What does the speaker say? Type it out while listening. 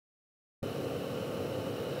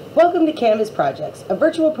Welcome to Canvas Projects, a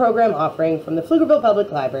virtual program offering from the Pflugerville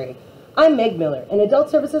Public Library. I'm Meg Miller, an Adult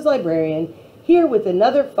Services Librarian, here with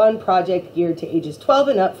another fun project geared to ages 12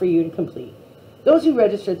 and up for you to complete. Those who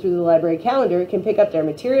register through the library calendar can pick up their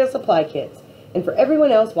material supply kits, and for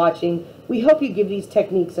everyone else watching, we hope you give these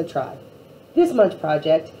techniques a try. This month's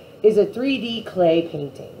project is a 3D clay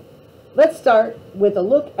painting. Let's start with a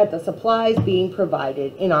look at the supplies being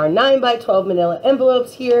provided. In our 9x12 manila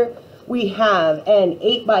envelopes here, we have an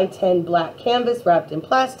 8x10 black canvas wrapped in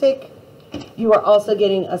plastic. You are also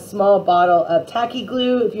getting a small bottle of tacky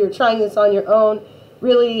glue. If you're trying this on your own,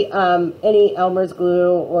 really any Elmer's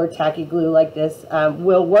glue or tacky glue like this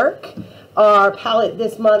will work. Our palette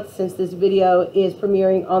this month, since this video is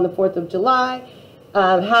premiering on the 4th of July,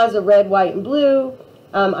 has a red, white, and blue.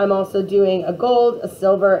 I'm also doing a gold, a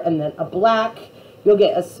silver, and then a black. You'll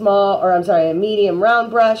get a medium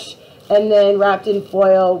round brush. And then wrapped in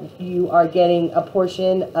foil, you are getting a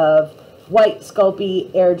portion of white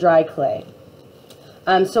Sculpey air dry clay.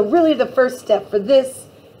 So really the first step for this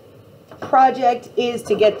project is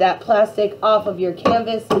to get that plastic off of your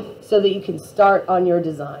canvas so that you can start on your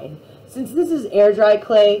design. Since this is air dry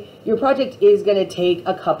clay, your project is going to take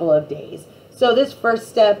a couple of days. So this first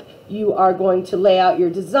step, you are going to lay out your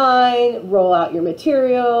design, roll out your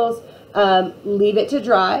materials, leave it to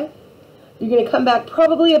dry. You're going to come back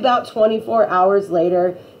probably about 24 hours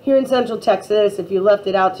later. Here in Central Texas, if you left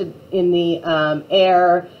it out in the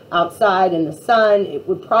air outside in the sun, it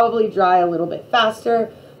would probably dry a little bit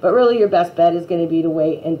faster. But really your best bet is going to be to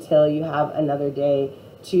wait until you have another day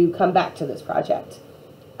to come back to this project.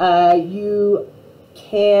 You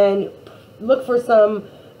can look for some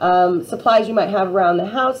supplies you might have around the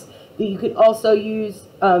house that you could also use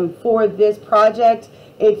for this project.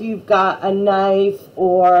 If you've got a knife,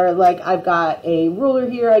 or like I've got a ruler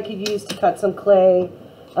here I could use to cut some clay.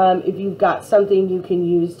 If you've got something you can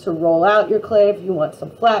use to roll out your clay, if you want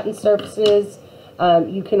some flattened surfaces.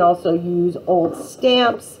 You can also use old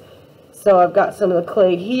stamps. So I've got some of the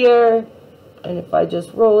clay here, and if I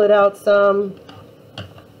just roll it out some,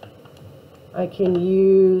 I can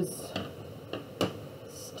use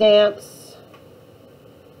stamps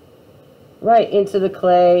right into the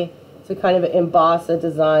clay to kind of emboss a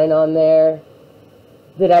design on there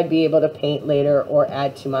that I'd be able to paint later or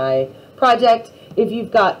add to my project. If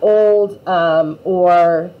you've got old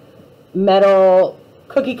or metal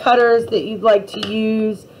cookie cutters that you'd like to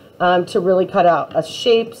use to really cut out a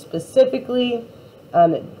shape specifically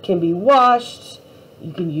that can be washed,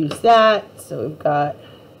 you can use that. So we've got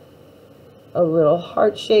a little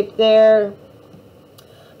heart shape there.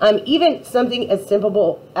 Even something as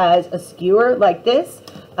simple as a skewer like this,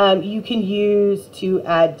 you can use to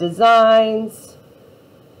add designs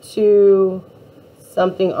to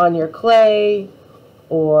something on your clay,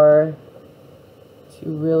 or to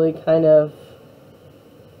really kind of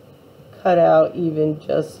cut out even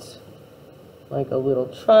just like a little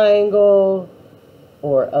triangle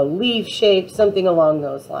or a leaf shape, something along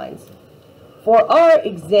those lines. For our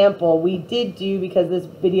example, we did do, because this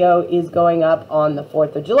video is going up on the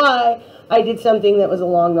 4th of July, I did something that was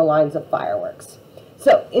along the lines of fireworks.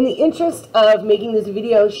 So in the interest of making this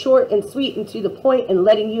video short and sweet and to the point and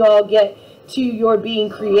letting you all get to your being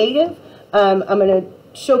creative, I'm going to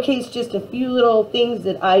showcase just a few little things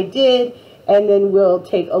that I did, and then we'll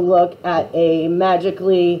take a look at a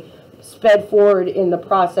magically sped forward in the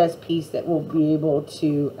process piece that will be able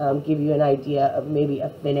to give you an idea of maybe a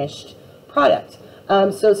finished product.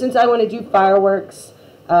 So since I want to do fireworks,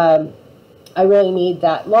 I really need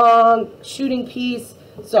that long shooting piece.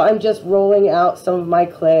 So I'm just rolling out some of my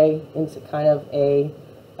clay into kind of a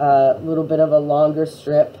little bit of a longer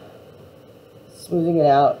strip, smoothing it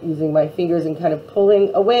out, using my fingers and kind of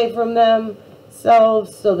pulling away from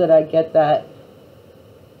themselves so that I get that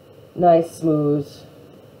nice, smooth,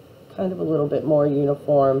 kind of a little bit more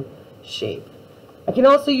uniform shape. I can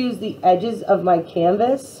also use the edges of my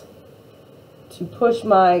canvas to push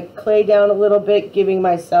my clay down a little bit, giving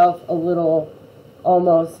myself a little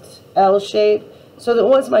almost L shape, so that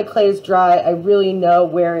once my clay is dry, I really know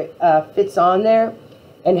where it fits on there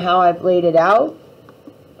and how I've laid it out,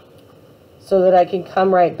 so that I can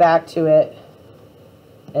come right back to it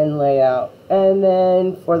and lay out. And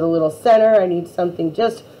then for the little center, I need something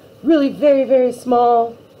just really very, very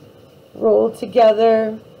small, roll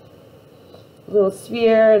together, little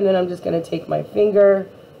sphere, and then I'm just going to take my finger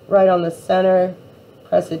right on the center,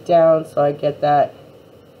 press it down so I get that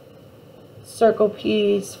circle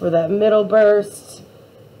piece for that middle burst,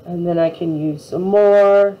 and then I can use some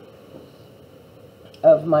more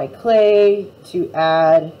of my clay to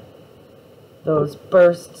add those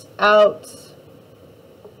bursts out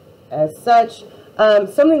as such.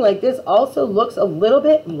 Something like this also looks a little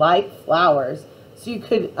bit like flowers. So you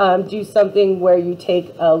could do something where you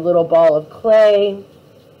take a little ball of clay,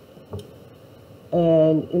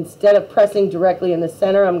 and instead of pressing directly in the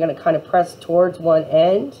center, I'm going to kind of press towards one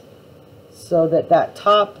end so that that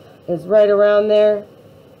top is right around there.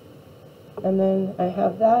 And then I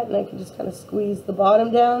have that, and I can just kind of squeeze the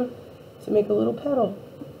bottom down to make a little petal.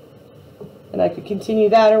 And I could continue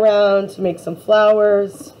that around to make some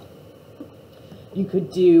flowers. You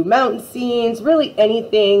could do mountain scenes, really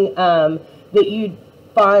anything that you'd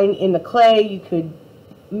find in the clay, you could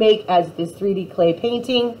make as this 3D clay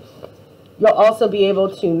painting. You'll also be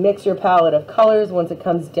able to mix your palette of colors once it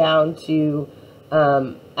comes down to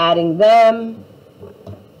adding them.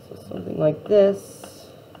 So something like this.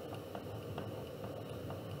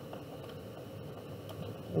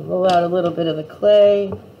 Roll out a little bit of the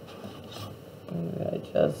clay. And I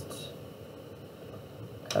just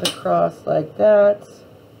cut across like that.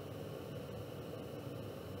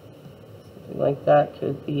 Something like that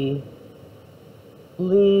could be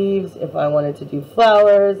leaves if I wanted to do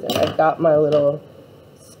flowers. And I've got my little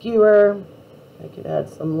skewer. I could add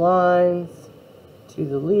some lines to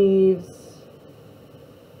the leaves.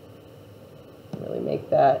 Really make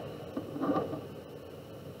that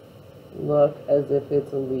look as if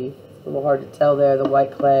it's a leaf. It's a little hard to tell there, the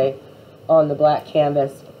white clay on the black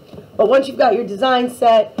canvas. But once you've got your design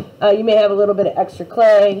set, you may have a little bit of extra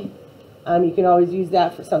clay. You can always use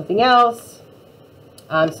that for something else.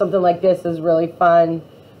 Something like this is really fun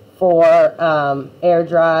for air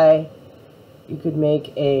dry. You could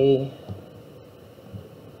make a,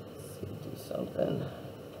 let's see, do something.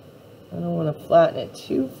 I don't want to flatten it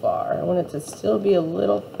too far. I want it to still be a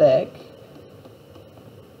little thick.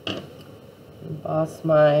 Emboss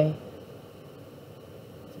my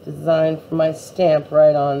design for my stamp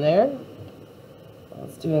right on there. While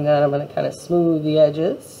it's doing that, I'm going to kind of smooth the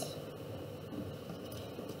edges.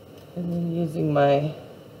 And then using my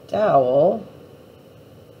dowel,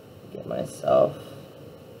 get myself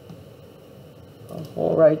a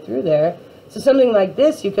hole right through there. So something like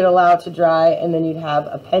this you could allow to dry, and then you'd have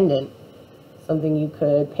a pendant. Something you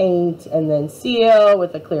could paint and then seal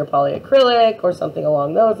with a clear polyacrylic or something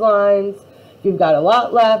along those lines. If you've got a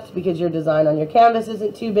lot left because your design on your canvas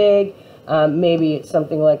isn't too big, maybe it's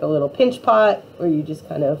something like a little pinch pot where you just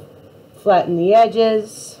kind of flatten the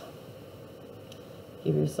edges.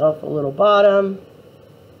 Give yourself a little bottom.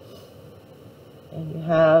 And you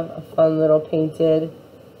have a fun little painted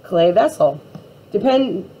clay vessel.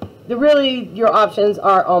 Really, your options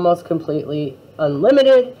are almost completely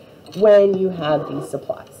unlimited when you have these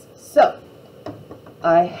supplies. So,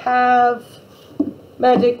 I have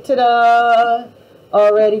magic, ta-da,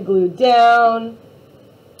 already glued down.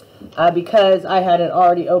 Because I had an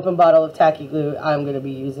already open bottle of tacky glue, I'm going to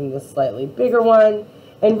be using this slightly bigger one.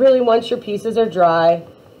 And really, once your pieces are dry,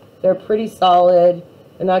 they're pretty solid.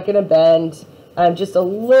 They're not going to bend. Just a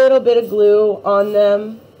little bit of glue on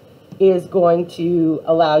them is going to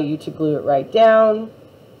allow you to glue it right down.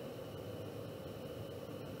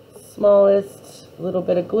 Smallest little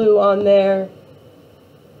bit of glue on there.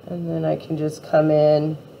 And then I can just come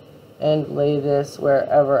in and lay this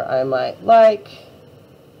wherever I might like.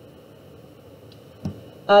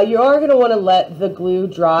 You are going to want to let the glue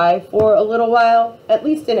dry for a little while, at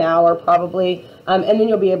least an hour probably, and then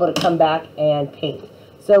you'll be able to come back and paint.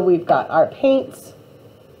 So we've got our paints.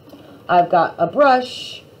 I've got a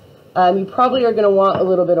brush. You probably are going to want a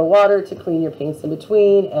little bit of water to clean your paints in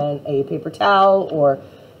between, and a paper towel or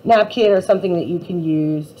napkin or something that you can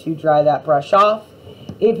use to dry that brush off.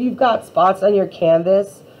 If you've got spots on your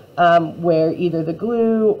canvas where either the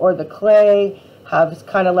glue or the clay have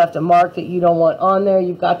kind of left a mark that you don't want on there,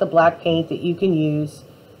 you've got the black paint that you can use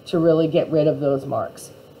to really get rid of those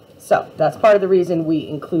marks. So that's part of the reason we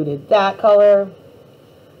included that color.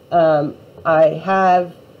 I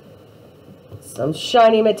have some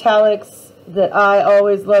shiny metallics that I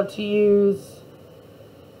always love to use.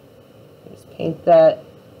 Just paint that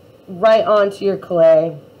right onto your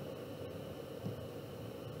clay.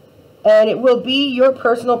 And it will be your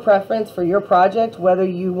personal preference for your project whether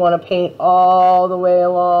you want to paint all the way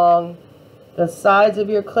along the sides of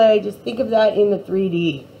your clay. Just think of that in the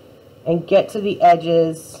 3D and get to the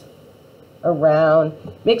edges around.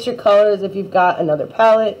 Mix your colors if you've got another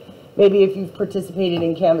palette. Maybe if you've participated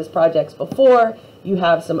in canvas projects before, you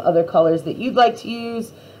have some other colors that you'd like to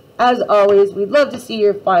use. As always, we'd love to see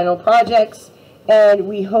your final projects, and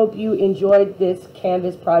we hope you enjoyed this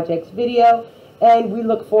canvas projects video. And we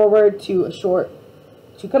look forward to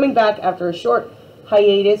coming back after a short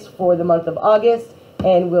hiatus for the month of August,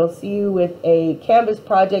 and we'll see you with a canvas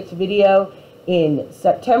project video in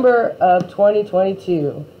September of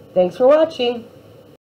 2022. Thanks for watching.